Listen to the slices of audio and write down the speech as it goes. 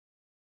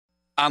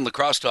On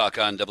Lacrosse Talk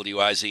on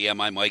WIZM,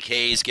 I'm Mike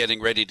Hayes,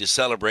 getting ready to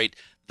celebrate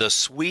the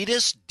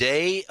sweetest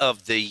day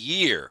of the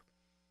year.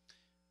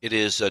 It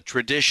is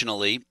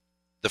traditionally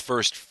the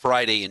first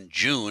Friday in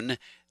June,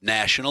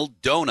 National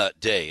Donut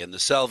Day, and the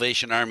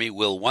Salvation Army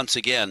will once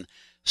again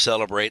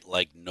celebrate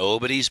like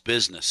nobody's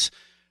business.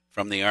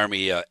 From the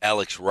Army,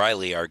 Alex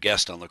Reily, our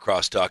guest on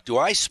Lacrosse Talk. Do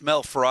I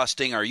smell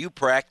frosting? Are you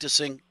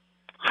practicing?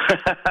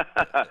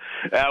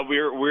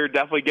 We're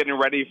definitely getting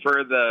ready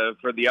for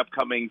the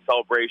upcoming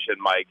celebration,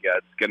 Mike.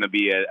 It's going to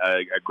be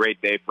a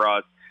great day for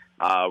us.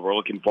 We're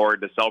looking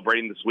forward to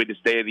celebrating the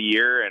sweetest day of the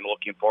year and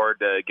looking forward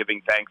to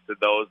giving thanks to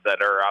those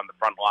that are on the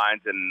front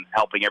lines and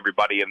helping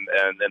everybody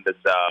in this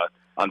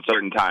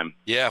uncertain time.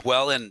 Yeah,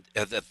 well, and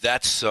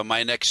that's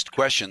my next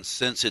question.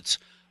 Since it's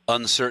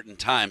uncertain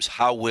times,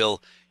 how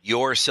will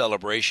your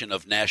celebration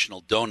of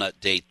National Donut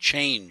Day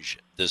change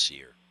this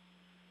year?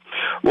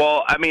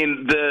 Well, I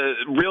mean,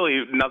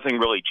 nothing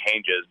really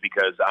changes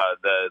because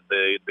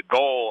the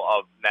goal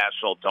of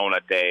National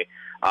Donut Day,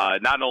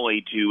 not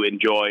only to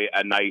enjoy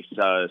a nice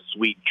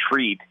sweet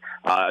treat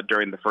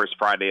during the first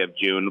Friday of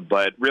June,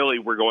 but really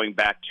we're going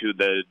back to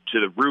the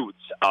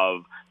roots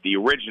of the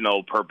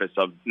original purpose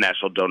of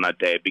National Donut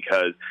Day,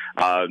 because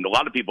a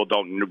lot of people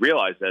don't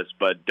realize this,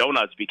 but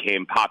donuts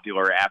became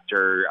popular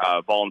after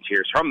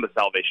volunteers from the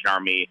Salvation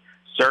Army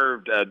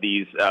served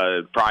these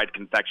fried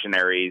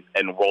confectionaries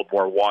in World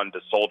War I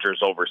to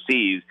soldiers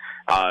overseas.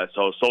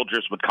 So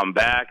soldiers would come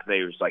back.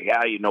 They was like,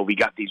 yeah, we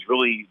got these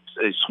really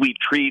sweet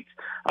treats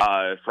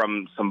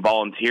from some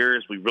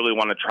volunteers. We really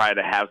want to try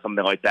to have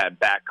something like that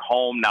back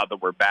home now that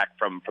we're back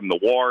from the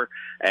war.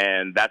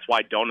 And that's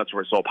why donuts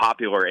were so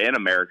popular in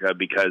America,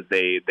 because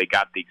they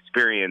got the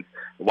experience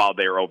while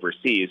they were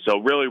overseas. So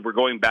really we're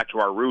going back to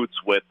our roots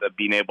with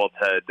being able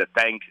to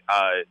thank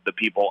the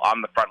people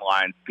on the front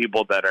lines,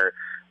 people that are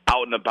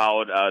out and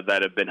about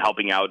that have been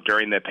helping out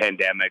during the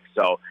pandemic.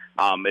 So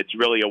it's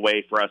really a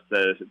way for us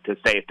to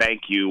say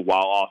thank you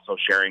while also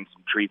sharing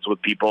some treats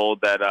with people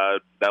that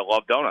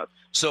love donuts.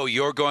 So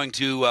you're going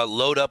to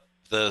load up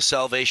the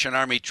Salvation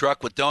Army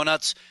truck with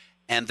donuts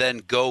and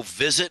then go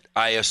visit.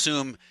 I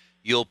assume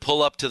you'll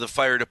pull up to the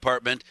fire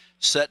department,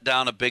 set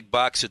down a big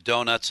box of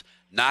donuts,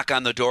 knock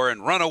on the door,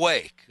 and run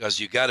away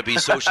because you got to be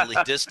socially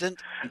distant.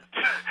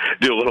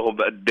 Do a little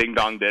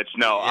ding-dong ditch.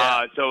 No.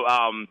 Yeah.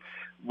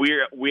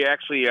 We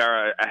actually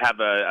have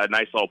a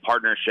nice little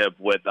partnership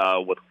with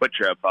Quick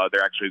Trip.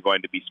 They're actually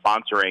going to be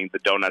sponsoring the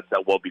donuts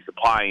that we'll be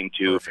supplying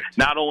to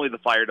not only the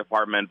fire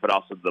department but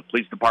also the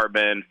police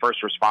department, first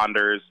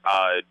responders,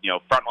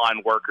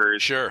 frontline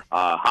workers, sure,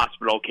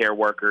 hospital care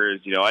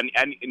workers,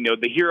 and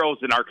the heroes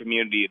in our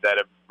community that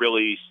have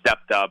really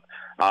stepped up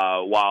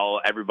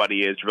while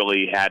everybody has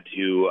really had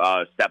to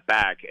step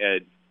back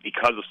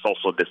because of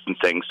social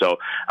distancing. So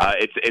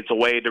it's a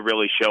way to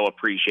really show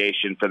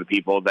appreciation for the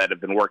people that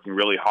have been working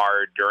really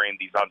hard during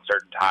these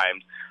uncertain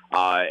times.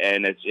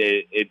 And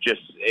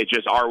it's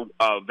just our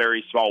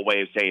very small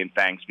way of saying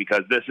thanks,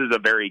 because this is a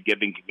very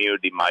giving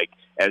community, Mike,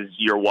 as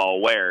you're well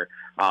aware.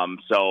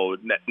 So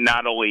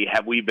not only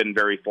have we been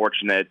very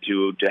fortunate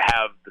to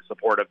have the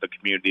support of the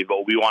community,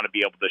 but we want to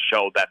be able to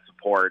show that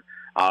support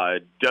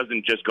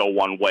doesn't just go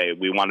one way.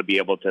 We want to be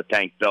able to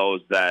thank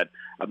those that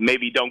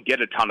maybe don't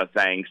get a ton of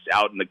thanks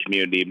out in the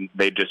community.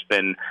 They've just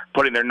been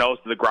putting their nose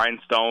to the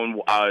grindstone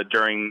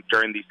during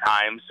these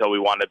times. So we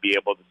want to be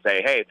able to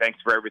say, hey, thanks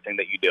for everything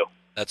that you do.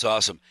 That's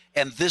awesome.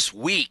 And this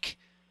week,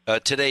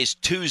 today's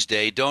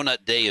Tuesday,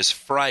 Donut Day is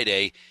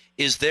Friday.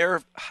 Is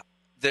there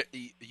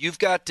you've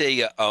got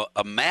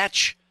a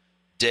match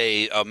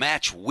day, a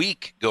match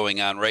week going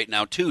on right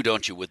now too,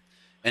 don't you, with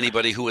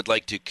anybody who would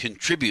like to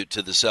contribute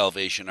to the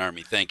Salvation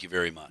Army? Thank you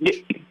very much.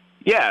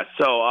 Yeah,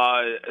 so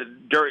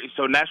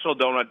National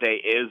Donut Day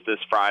is this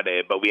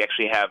Friday, but we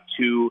actually have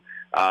two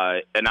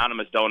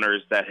anonymous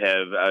donors that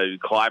have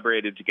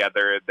collaborated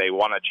together. They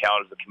want to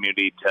challenge the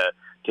community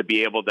to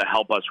be able to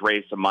help us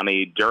raise some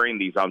money during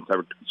these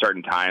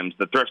uncertain times.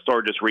 The thrift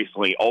store just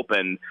recently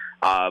opened,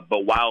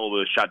 but while it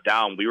was shut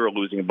down, we were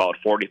losing about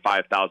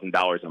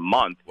 $45,000 a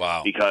month.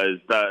 Wow. Because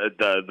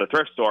the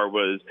thrift store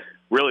was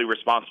really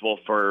responsible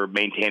for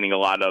maintaining a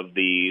lot of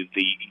the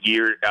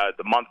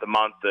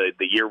month-to-month,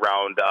 the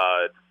year-round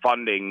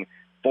funding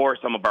for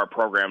some of our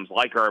programs,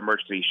 like our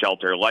emergency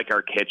shelter, like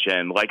our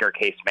kitchen, like our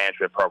case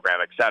management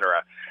program, et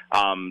cetera.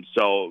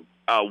 So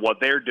what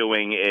they're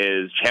doing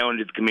is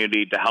challenging the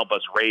community to help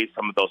us raise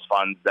some of those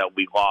funds that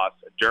we lost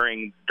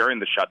during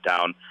the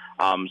shutdown.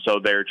 So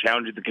they're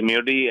challenging the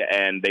community,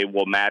 and they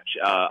will match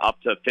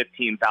up to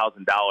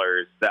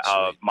 $15,000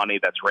 of money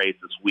that's raised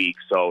this week.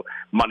 So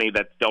money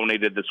that's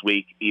donated this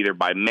week either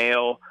by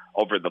mail,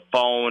 over the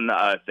phone,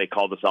 if they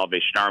call the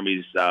Salvation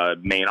Army's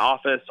main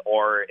office,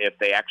 or if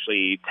they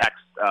actually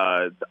text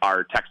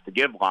our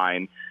text-to-give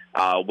line,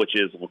 which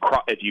is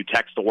if you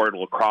text the word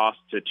lacrosse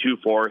to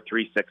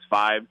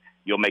 24365,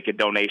 you'll make a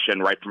donation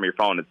right from your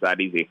phone. It's that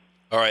easy.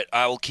 All right,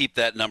 I will keep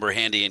that number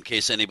handy in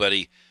case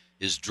anybody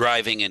is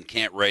driving and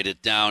can't write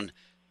it down.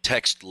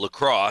 Text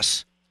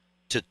lacrosse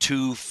to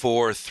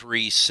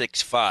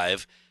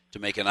 24365. to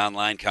make an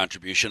online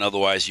contribution.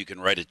 Otherwise, you can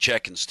write a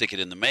check and stick it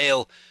in the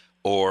mail,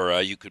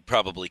 or you could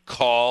probably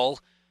call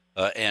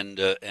and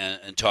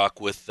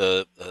talk with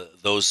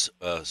those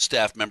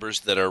staff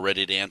members that are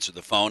ready to answer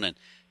the phone and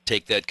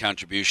take that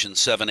contribution.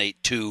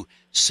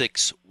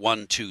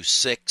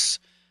 782-6126.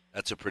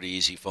 That's a pretty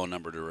easy phone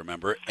number to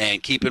remember.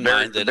 And keep in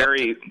mind that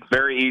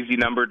very easy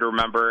number to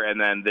remember.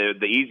 And then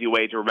the easy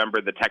way to remember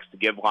the text to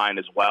give line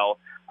as well.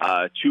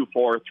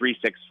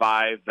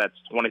 24365. That's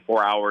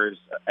 24 hours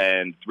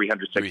and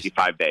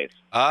 365 days.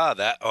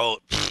 I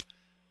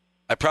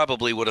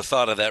probably would have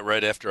thought of that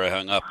right after I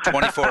hung up.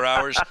 24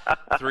 hours,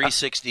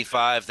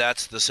 365.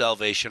 That's the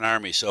Salvation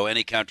Army. So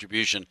any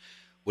contribution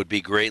would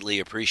be greatly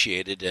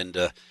appreciated.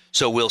 And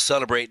so we'll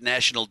celebrate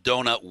National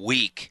Donut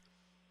Week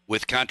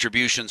with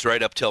contributions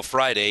right up till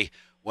Friday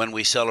when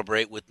we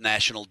celebrate with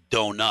National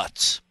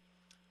Donuts.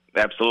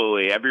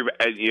 Absolutely.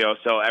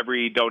 So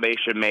every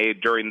donation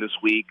made during this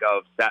week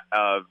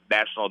of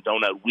National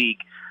Donut Week,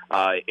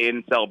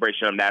 in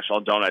celebration of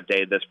National Donut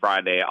Day this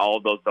Friday, all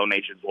of those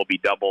donations will be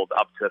doubled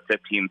up to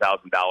 $15,000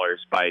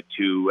 by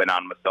two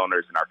anonymous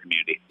donors in our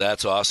community.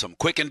 That's awesome.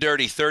 Quick and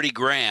dirty,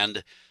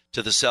 $30,000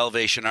 to the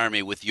Salvation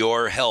Army with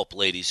your help,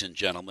 ladies and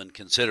gentlemen.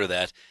 Consider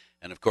that.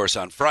 And, of course,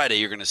 on Friday,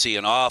 you're going to see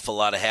an awful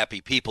lot of happy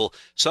people,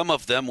 some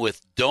of them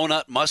with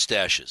donut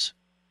mustaches.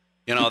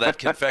 You know, that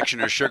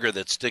confectioner's sugar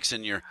that sticks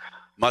in your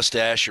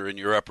mustache or in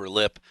your upper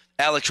lip.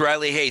 Alex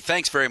Reily, hey,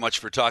 thanks very much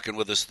for talking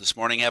with us this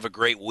morning. Have a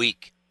great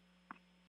week.